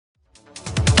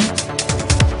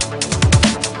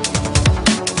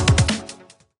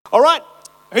All right,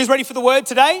 who's ready for the word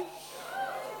today?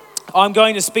 I'm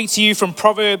going to speak to you from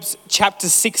Proverbs chapter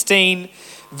 16,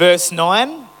 verse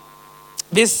 9.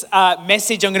 This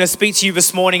message I'm going to speak to you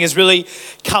this morning has really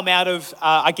come out of,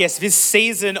 this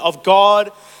season of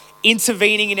God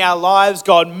intervening in our lives,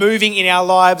 God moving in our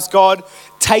lives, God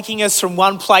taking us from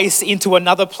one place into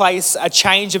another place, a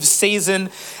change of season,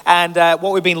 and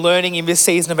what we've been learning in this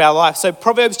season of our life. So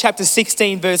Proverbs chapter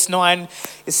 16, verse 9,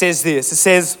 it says this. It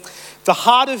says, "The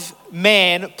heart of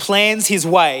man plans his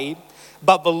way,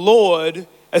 but the Lord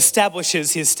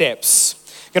establishes his steps."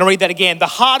 I'm going to read that again. "The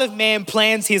heart of man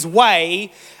plans his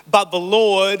way, but the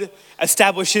Lord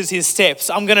establishes his steps."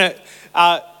 I'm going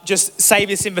to just say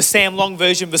this in the Sam Long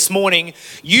version this morning.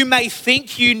 You may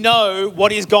think you know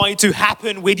what is going to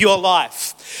happen with your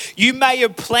life. You may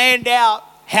have planned out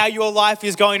how your life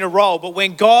is going to roll. But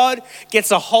when God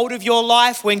gets a hold of your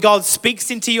life, when God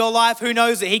speaks into your life, who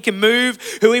knows that he can move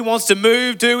who he wants to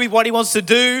move, do what he wants to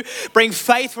do, bring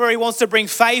faith where he wants to bring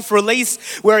faith, release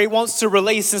where he wants to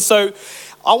release. And so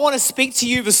I want to speak to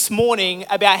you this morning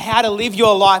about how to live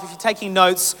your life, if you're taking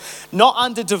notes, not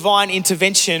under divine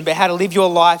intervention, but how to live your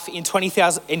life in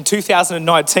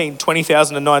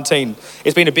 2019.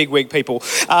 It's been a big week, people.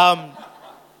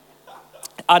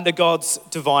 Under God's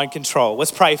divine control.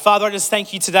 Let's pray. Father, I just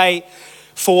thank you today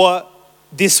for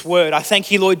this word. I thank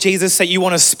you, Lord Jesus, that you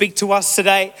want to speak to us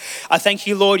today. I thank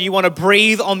you, Lord, you want to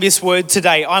breathe on this word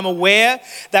today. I'm aware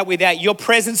that without your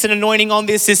presence and anointing on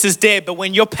this is dead. But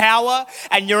when your power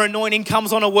and your anointing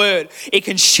comes on a word, it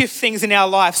can shift things in our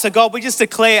life. So God, we just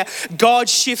declare God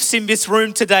shifts in this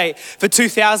room today for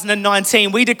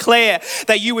 2019. We declare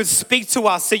that you would speak to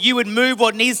us, that you would move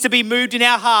what needs to be moved in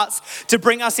our hearts to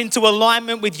bring us into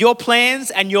alignment with your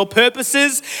plans and your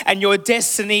purposes and your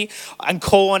destiny and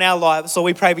call on our lives. So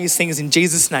we pray these things in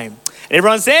Jesus' name. And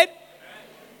everyone said?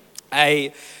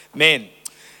 Amen.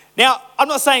 Now, I'm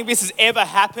not saying this has ever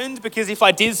happened, because if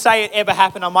I did say it ever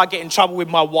happened, I might get in trouble with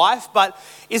my wife. But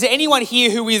is there anyone here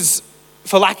who is,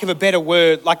 for lack of a better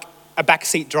word, like a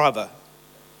backseat driver?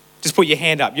 Just put your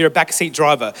hand up. You're a backseat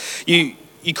driver. You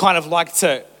kind of like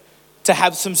to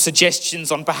have some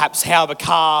suggestions on perhaps how the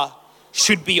car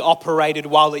should be operated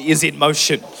while it is in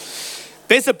motion.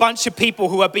 There's a bunch of people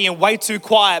who are being way too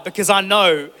quiet, because I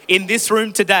know in this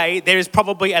room today, there is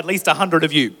probably at least 100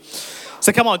 of you.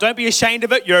 So come on, don't be ashamed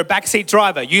of it. You're a backseat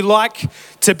driver. You like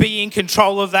to be in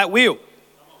control of that wheel.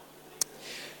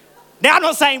 Now, I'm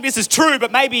not saying this is true,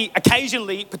 but maybe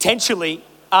occasionally, potentially,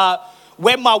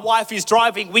 when my wife is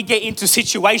driving, we get into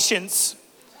situations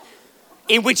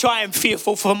in which I am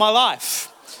fearful for my life.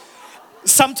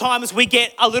 Sometimes we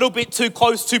get a little bit too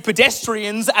close to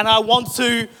pedestrians and I want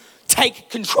to take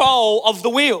control of the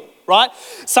wheel, right?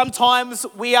 Sometimes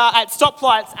we are at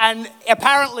stoplights and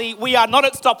apparently we are not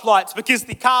at stoplights because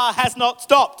the car has not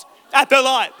stopped at the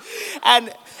light.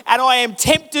 And I am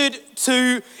tempted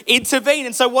to intervene.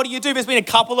 And so what do? There's been a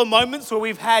couple of moments where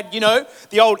we've had,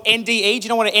 the old NDE. Do you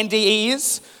know what an NDE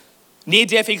is?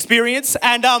 Near-death experience.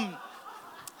 And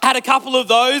had a couple of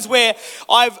those where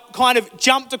I've kind of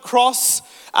jumped across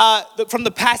from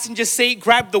the passenger seat,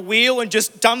 grabbed the wheel and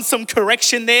just done some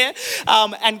correction there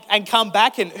and come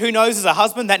back. And who knows, as a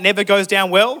husband, that never goes down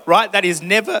well, right? That is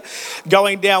never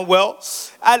going down well.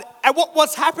 And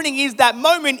what's happening is that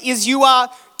moment is you are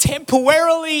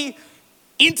temporarily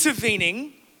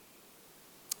intervening.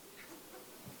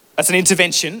 That's an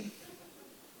intervention.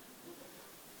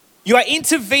 You are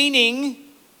intervening.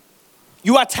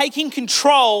 You are taking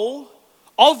control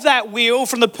of that wheel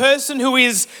from the person who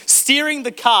is steering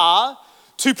the car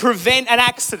to prevent an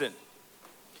accident,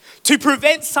 to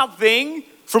prevent something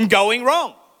from going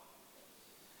wrong.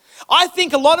 I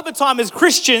think a lot of the time as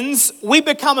Christians, we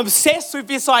become obsessed with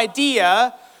this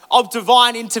idea of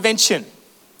divine intervention.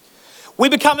 We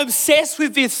become obsessed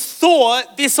with this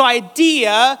thought, this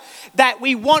idea that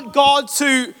we want God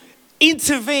to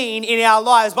intervene in our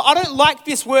lives. But I don't like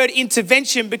this word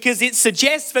intervention, because it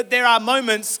suggests that there are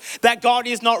moments that God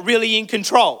is not really in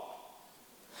control.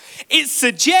 It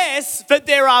suggests that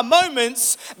there are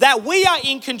moments that we are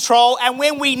in control, and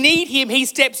when we need him, he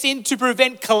steps in to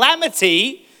prevent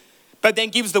calamity, but then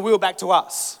gives the wheel back to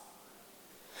us.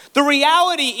 The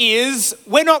reality is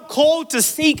we're not called to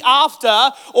seek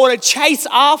after or to chase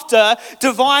after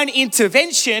divine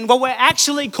intervention. What we're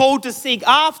actually called to seek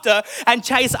after and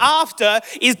chase after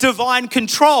is divine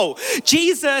control.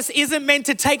 Jesus isn't meant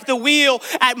to take the wheel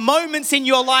at moments in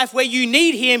your life where you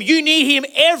need him. You need him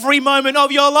every moment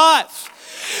of your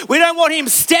life. We don't want him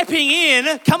stepping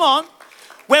in. Come on.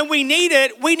 When we need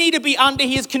it, we need to be under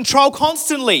his control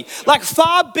constantly. Like,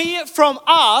 far be it from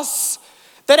us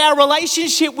that our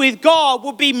relationship with God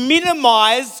will be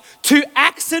minimized to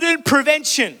accident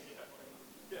prevention.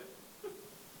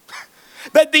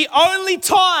 But the only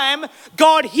time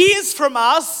God hears from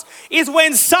us is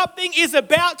when something is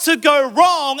about to go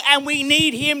wrong and we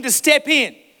need him to step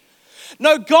in.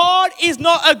 No, God is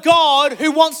not a God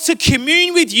who wants to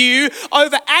commune with you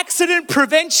over accident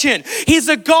prevention. He's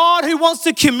a God who wants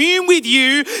to commune with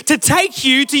you to take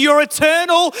you to your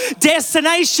eternal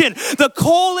destination. The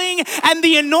calling and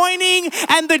the anointing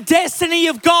and the destiny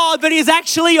of God that is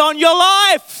actually on your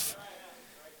life.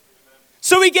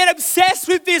 So we get obsessed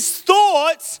with this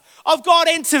thought of God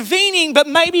intervening, but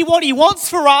maybe what he wants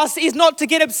for us is not to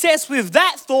get obsessed with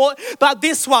that thought, but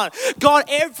this one. God,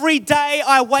 every day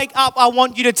I wake up, I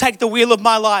want you to take the wheel of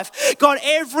my life. God,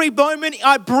 every moment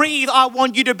I breathe, I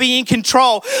want you to be in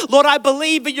control. Lord, I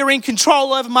believe that you're in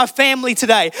control over my family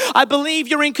today. I believe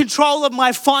you're in control of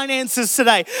my finances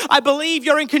today. I believe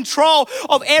you're in control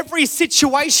of every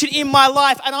situation in my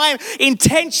life, and I am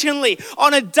intentionally,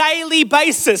 on a daily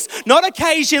basis, not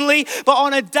occasionally, but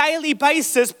on a daily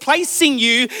basis, placing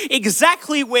you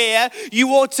exactly where you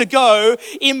ought to go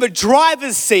in the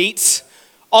driver's seat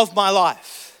of my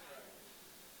life.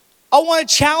 I want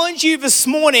to challenge you this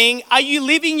morning. Are you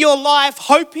living your life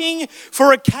hoping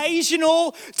for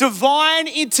occasional divine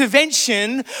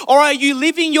intervention, or are you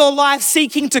living your life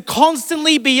seeking to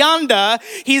constantly be under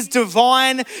his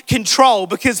divine control?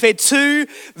 Because they're two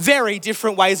very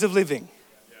different ways of living.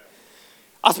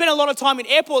 I spent a lot of time in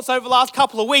airports over the last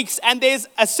couple of weeks, and there's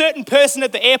a certain person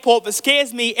at the airport that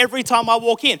scares me every time I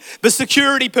walk in. The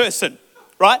security person,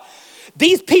 right?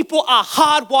 These people are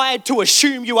hardwired to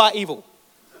assume you are evil.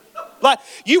 Like,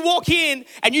 you walk in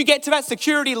and you get to that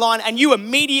security line and you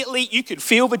could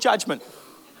feel the judgment.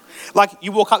 Like,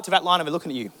 you walk up to that line and they're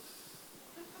looking at you.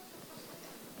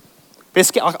 They're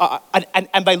scared,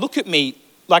 and they look at me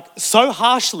like so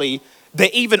harshly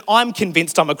that even I'm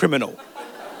convinced I'm a criminal.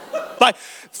 Like,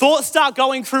 thoughts start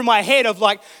going through my head of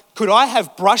like, could I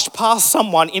have brushed past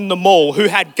someone in the mall who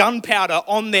had gunpowder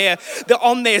on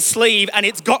their sleeve and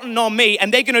it's gotten on me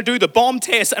and they're going to do the bomb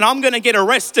test and I'm going to get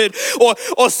arrested,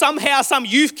 or somehow some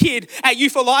youth kid at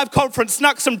Youth Alive conference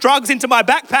snuck some drugs into my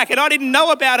backpack and I didn't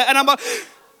know about it, and I'm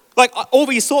like all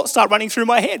these thoughts start running through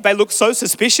my head. They look so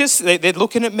suspicious. They're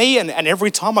looking at me, and every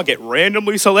time I get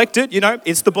randomly selected,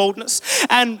 it's the boldness.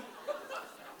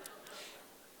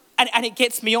 And it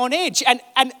gets me on edge. And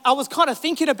I was kind of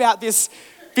thinking about this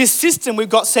system we've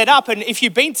got set up. And if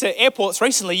you've been to airports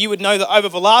recently, you would know that over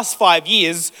the last 5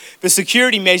 years, the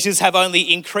security measures have only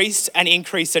increased and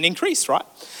increased and increased, right?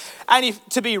 And if,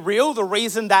 to be real, the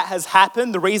reason that has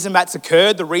happened, the reason that's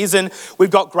occurred, the reason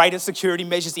we've got greater security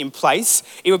measures in place,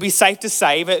 it would be safe to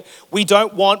say that we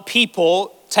don't want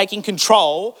people taking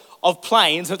control of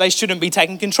planes that they shouldn't be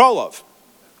taking control of.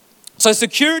 So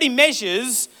security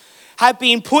measures have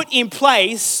been put in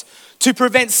place to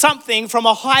prevent something from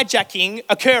a hijacking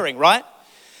occurring, right?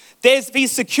 There's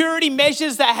these security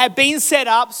measures that have been set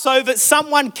up so that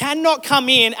someone cannot come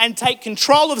in and take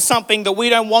control of something that we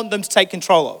don't want them to take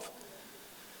control of.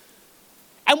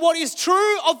 And what is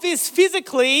true of this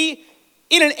physically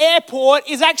in an airport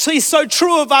is actually so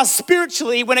true of us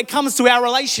spiritually when it comes to our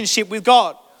relationship with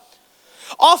God.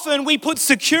 Often we put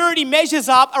security measures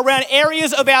up around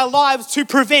areas of our lives to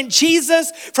prevent Jesus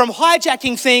from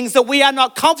hijacking things that we are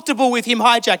not comfortable with him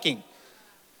hijacking.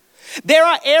 There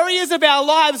are areas of our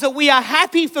lives that we are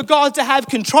happy for God to have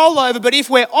control over, but if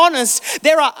we're honest,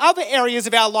 there are other areas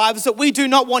of our lives that we do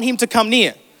not want him to come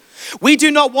near. We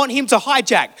do not want him to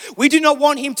hijack. We do not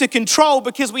want him to control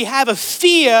because we have a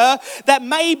fear that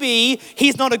maybe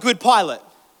he's not a good pilot.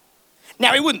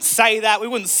 Now, we wouldn't say that, we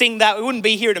wouldn't sing that, we wouldn't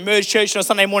be here at Emerge Church on a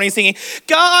Sunday morning singing,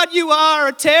 God, you are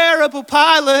a terrible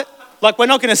pilot. Like, we're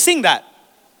not going to sing that.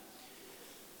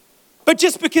 But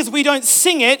just because we don't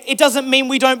sing it, it doesn't mean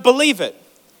we don't believe it.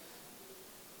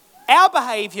 Our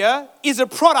behavior is a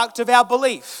product of our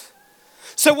belief.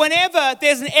 So whenever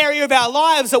there's an area of our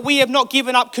lives that we have not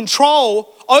given up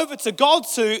control over to God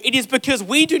to, it is because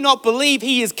we do not believe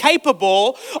he is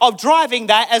capable of driving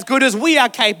that as good as we are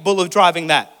capable of driving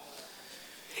that.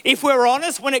 If we're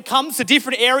honest, when it comes to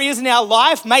different areas in our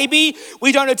life, maybe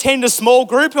we don't attend a small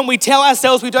group and we tell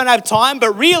ourselves we don't have time,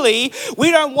 but really, we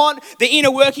don't want the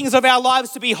inner workings of our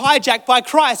lives to be hijacked by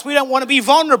Christ. We don't want to be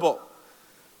vulnerable.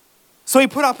 So we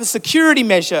put up a security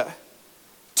measure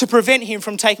to prevent him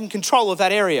from taking control of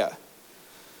that area.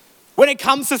 When it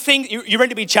comes to things, you ready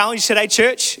to be challenged today,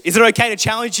 church? Is it okay to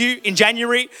challenge you in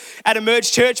January at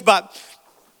Emerge Church? But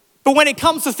But when it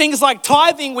comes to things like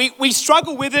tithing, we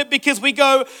struggle with it because we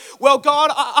go, well, God,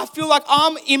 I feel like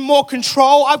I'm in more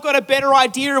control. I've got a better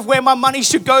idea of where my money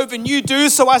should go than you do.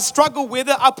 So I struggle with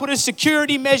it. I put a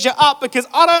security measure up because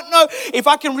I don't know if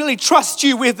I can really trust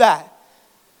you with that.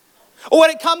 Or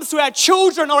when it comes to our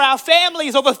children or our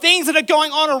families or the things that are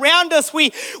going on around us,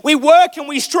 we work and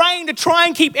we strain to try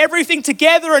and keep everything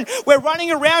together, and we're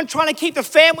running around trying to keep the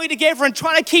family together and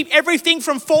trying to keep everything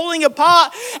from falling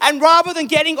apart. And rather than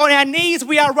getting on our knees,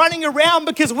 we are running around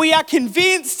because we are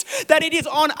convinced that it is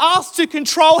on us to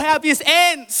control how this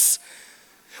ends.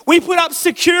 We put up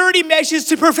security measures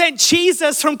to prevent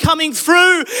Jesus from coming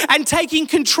through and taking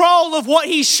control of what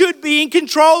he should be in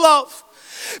control of.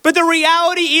 But the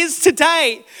reality is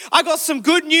today, I got some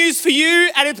good news for you,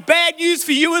 and it's bad news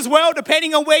for you as well,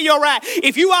 depending on where you're at.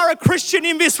 If you are a Christian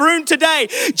in this room today,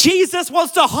 Jesus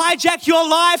wants to hijack your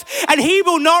life, and he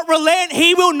will not relent.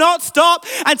 He will not stop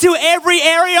until every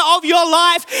area of your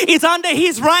life is under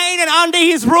his reign and under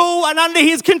his rule and under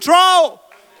his control.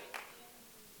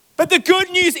 But the good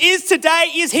news is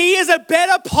today is he is a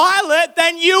better pilot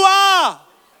than you are.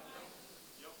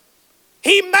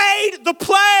 He made the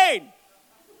plane.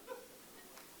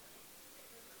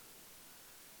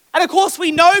 And of course,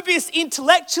 we know this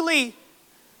intellectually,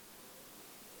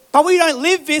 but we don't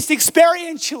live this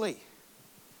experientially.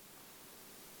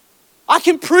 I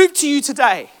can prove to you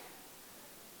today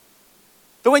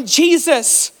that when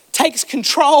Jesus takes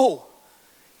control,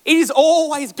 it is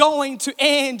always going to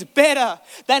end better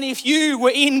than if you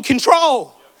were in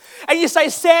control. And you say,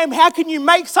 Sam, how can you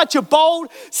make such a bold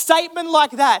statement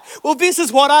like that? Well, this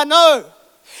is what I know.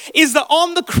 Is that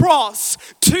on the cross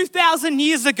 2,000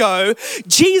 years ago,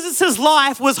 Jesus'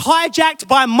 life was hijacked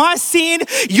by my sin,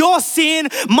 your sin,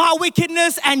 my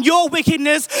wickedness, and your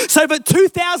wickedness, so that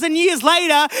 2,000 years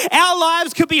later, our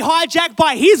lives could be hijacked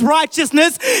by his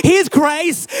righteousness, his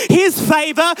grace, his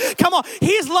favor. Come on,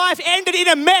 his life ended in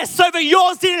a mess so that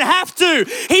yours didn't have to.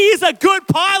 He is a good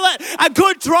pilot, a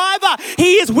good driver.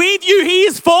 He is with you, he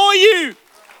is for you.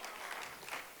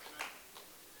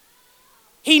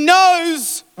 He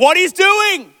knows what he's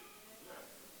doing.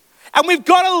 And we've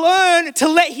got to learn to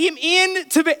let him in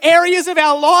to the areas of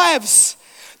our lives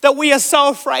that we are so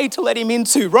afraid to let him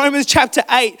into. Romans chapter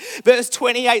 8, verse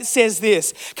 28 says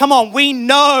this. Come on, we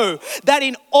know that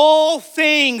in all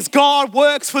things God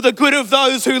works for the good of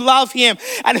those who love him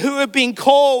and who have been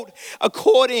called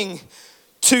according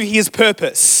to his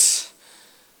purpose.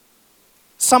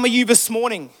 Some of you this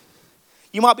morning,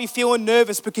 you might be feeling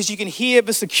nervous because you can hear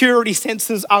the security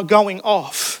sensors are going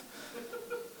off.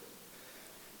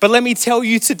 But let me tell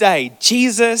you today,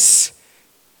 Jesus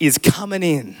is coming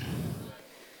in.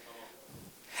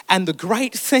 And the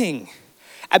great thing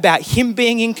about him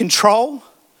being in control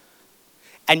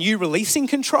and you releasing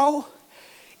control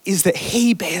is that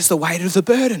he bears the weight of the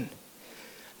burden,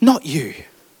 not you,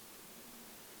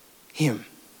 him.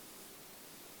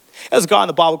 There's a guy in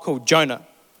the Bible called Jonah.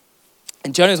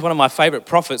 And Jonah is one of my favorite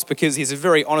prophets because he's a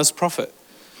very honest prophet.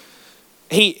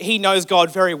 He knows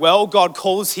God very well. God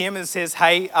calls him and says,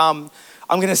 hey, I'm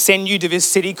going to send you to this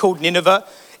city called Nineveh.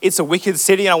 It's a wicked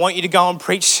city and I want you to go and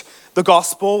preach the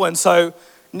gospel. And so,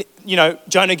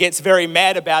 Jonah gets very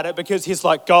mad about it because he's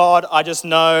like, God, I just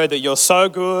know that you're so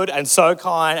good and so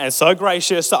kind and so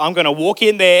gracious that I'm going to walk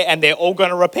in there and they're all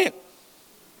going to repent.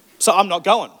 So I'm not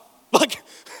going.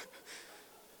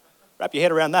 Wrap your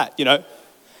head around that,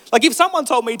 Like if someone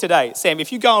told me today, Sam,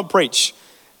 if you go and preach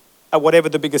at whatever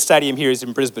the biggest stadium here is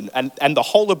in Brisbane and the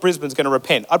whole of Brisbane's going to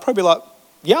repent, I'd probably be like,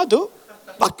 yeah, I'll do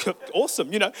it.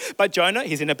 Awesome, But Jonah,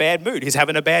 he's in a bad mood. He's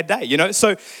having a bad day,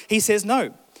 So he says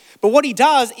no. But what he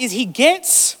does is he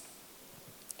gets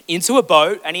into a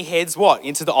boat and he heads what?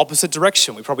 Into the opposite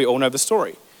direction. We probably all know the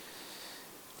story.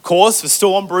 Of course, the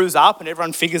storm brews up and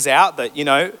everyone figures out that,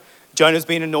 Jonah's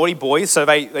been a naughty boy, so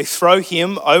they throw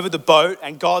him over the boat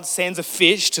and God sends a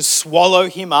fish to swallow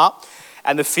him up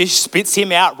and the fish spits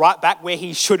him out right back where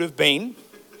he should have been.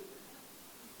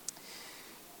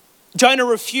 Jonah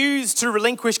refused to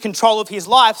relinquish control of his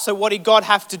life, so what did God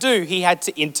have to do? He had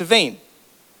to intervene.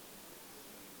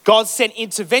 God sent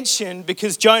intervention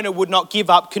because Jonah would not give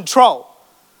up control.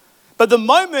 But the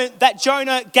moment that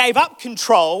Jonah gave up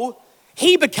control,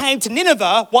 he became to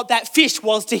Nineveh what that fish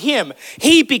was to him.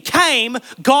 He became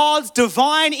God's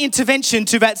divine intervention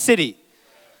to that city.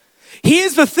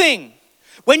 Here's the thing.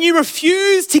 When you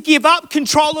refuse to give up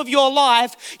control of your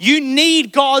life, you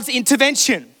need God's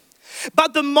intervention.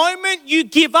 But the moment you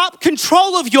give up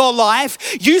control of your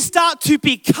life, you start to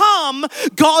become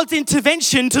God's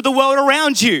intervention to the world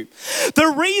around you.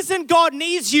 The reason God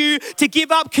needs you to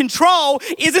give up control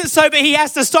isn't so that he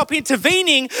has to stop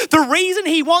intervening. The reason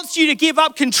he wants you to give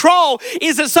up control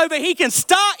is that so that he can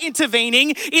start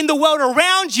intervening in the world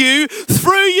around you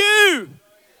through you.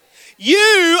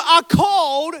 You are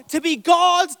called to be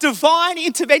God's divine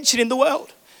intervention in the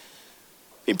world.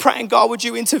 Been praying, God, would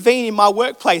you intervene in my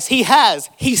workplace? He has.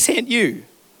 He sent you.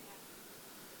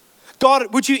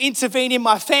 God, would you intervene in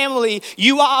my family?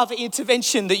 You are the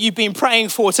intervention that you've been praying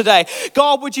for today.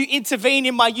 God, would you intervene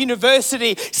in my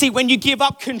university? See, when you give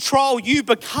up control, you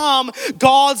become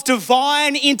God's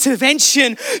divine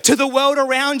intervention to the world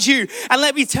around you. And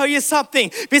let me tell you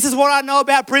something. This is what I know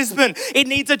about Brisbane. It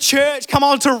needs a church, come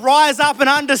on, to rise up and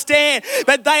understand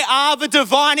that they are the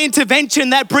divine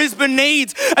intervention that Brisbane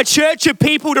needs. A church of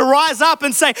people to rise up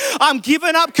and say, I'm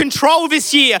giving up control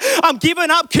this year. I'm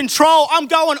giving up control. I'm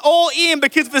going all in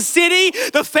because the city,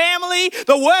 the family,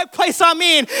 the workplace I'm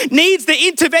in needs the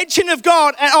intervention of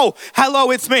God. And oh,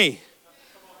 hello, it's me.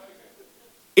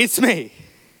 It's me.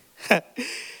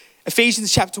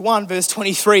 Ephesians chapter 1, verse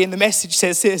 23, and the Message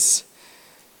says this: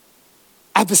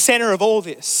 at the center of all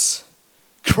this,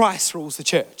 Christ rules the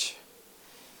church.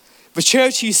 The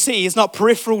church you see is not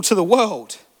peripheral to the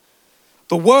world.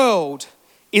 The world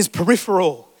is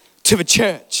peripheral to the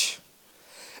church.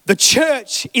 The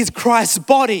church is Christ's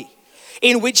body,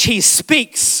 in which he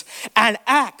speaks and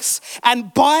acts,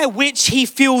 and by which he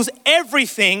fills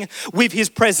everything with his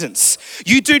presence.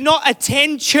 You do not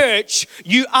attend church,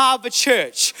 you are the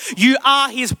church. You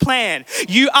are his plan.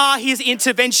 You are his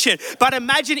intervention. But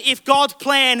imagine if God's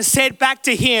plan said back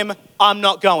to him, I'm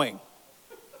not going.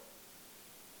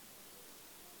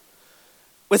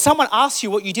 When someone asks you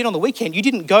what you did on the weekend, you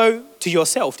didn't go to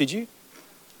yourself, did you?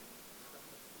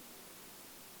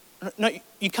 No,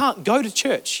 you can't go to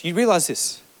church. You realize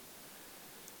this.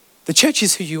 The church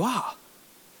is who you are.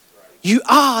 You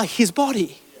are his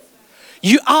body.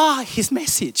 You are his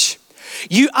message.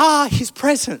 You are his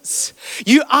presence.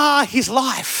 You are his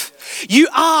life. You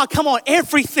are, come on,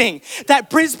 everything that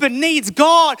Brisbane needs.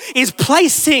 God is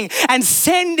placing and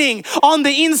sending on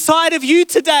the inside of you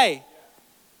today.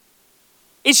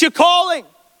 It's your calling.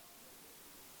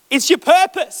 It's your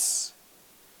purpose.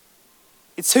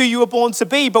 It's who you were born to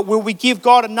be, but will we give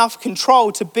God enough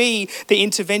control to be the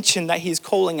intervention that he's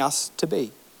calling us to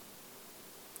be?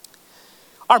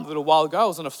 I remember a little while ago, I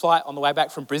was on a flight on the way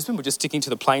back from Brisbane. We're just sticking to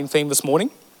the plane theme this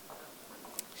morning.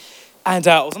 And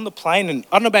I was on the plane, and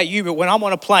I don't know about you, but when I'm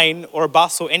on a plane or a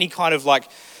bus or any kind of like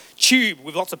tube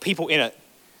with lots of people in it,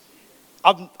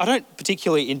 I don't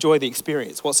particularly enjoy the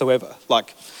experience whatsoever.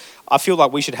 Like, I feel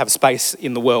like we should have space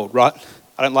in the world, right?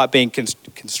 I don't like being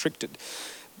constricted.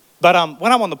 But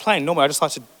when I'm on the plane, normally I just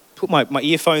like to put my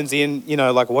earphones in, you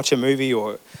know, like watch a movie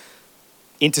or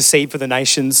intercede for the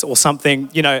nations or something,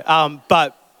 you know.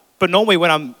 But normally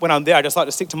when I'm there, I just like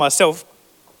to stick to myself.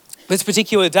 This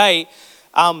particular day,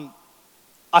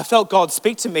 I felt God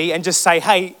speak to me and just say,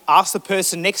 hey, ask the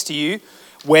person next to you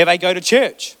where they go to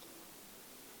church.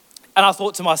 And I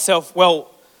thought to myself, well,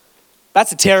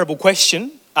 that's a terrible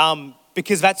question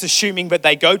because that's assuming that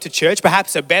they go to church.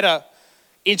 Perhaps a better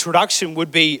introduction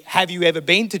would be, have you ever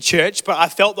been to church? But I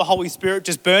felt the Holy Spirit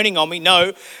just burning on me.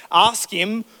 No, ask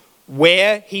him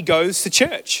where he goes to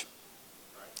church.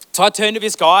 So I turn to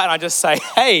this guy and I just say,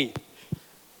 hey,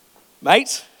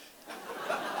 mate,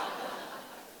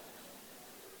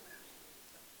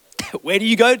 where do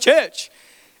you go to church?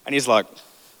 And he's like,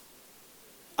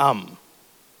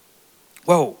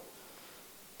 well,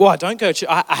 I don't go to church.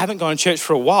 I haven't gone to church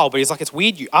for a while, but he's like, it's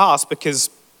weird you ask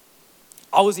because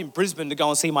I was in Brisbane to go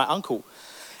and see my uncle,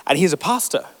 and he's a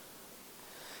pastor.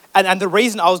 And the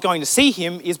reason I was going to see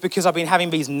him is because I've been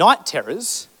having these night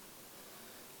terrors,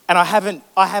 and I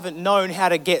haven't known how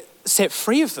to get set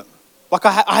free of them. Like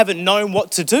I haven't known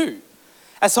what to do.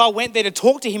 And so I went there to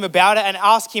talk to him about it and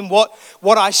ask him what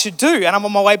I should do. And I'm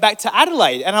on my way back to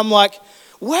Adelaide, and I'm like,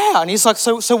 wow. And he's like,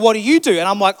 so what do you do? And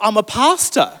I'm like, I'm a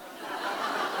pastor.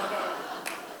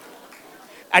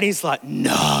 And he's like,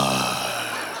 no.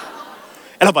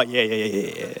 And I'm like, yeah.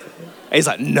 And he's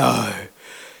like, no.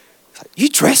 He's like, you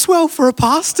dress well for a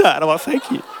pastor. And I'm like,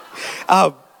 thank you.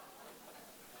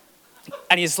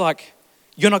 And he's like,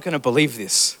 you're not going to believe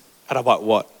this. And I'm like,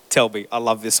 what? Tell me. I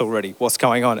love this already. What's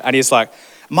going on? And he's like,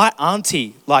 my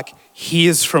auntie, like,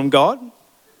 hears from God.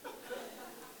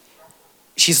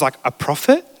 She's like a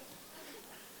prophet.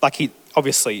 Like, he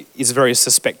obviously is very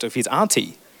suspect of his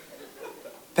auntie.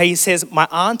 But he says, my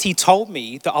auntie told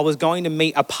me that I was going to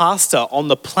meet a pastor on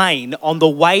the plane on the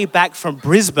way back from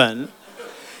Brisbane.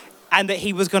 and that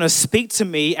he was going to speak to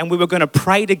me and we were going to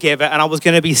pray together and I was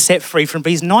going to be set free from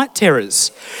these night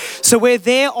terrors. So we're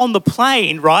there on the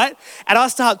plane, right? And I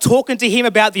start talking to him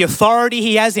about the authority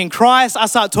he has in Christ. I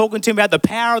start talking to him about the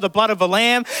power of the blood of the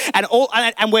Lamb and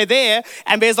we're there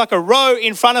and there's like a row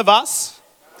in front of us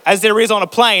as there is on a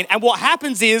plane. And what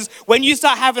happens is when you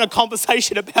start having a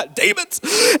conversation about demons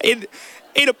in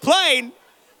a plane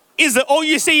is that all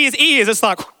you see is ears. It's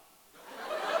like...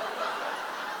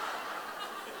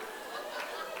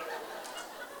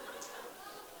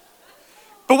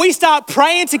 But we start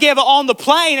praying together on the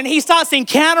plane and he starts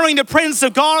encountering the presence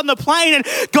of God on the plane and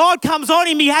God comes on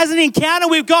him. He has an encounter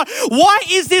with God. Why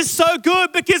is this so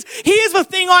good? Because here's the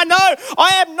thing I know.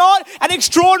 I am not an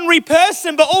extraordinary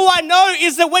person, but all I know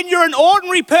is that when you're an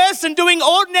ordinary person doing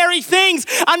ordinary things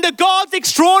under God's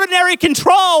extraordinary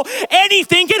control,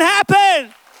 anything can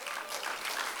happen.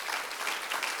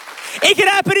 It can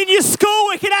happen in your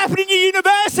school. It can happen in your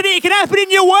university. It can happen in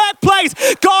your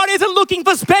workplace. God isn't looking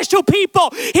for special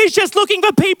people. He's just looking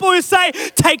for people who say,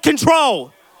 take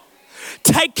control.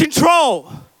 Take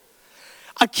control.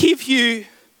 I give you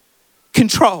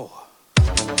control.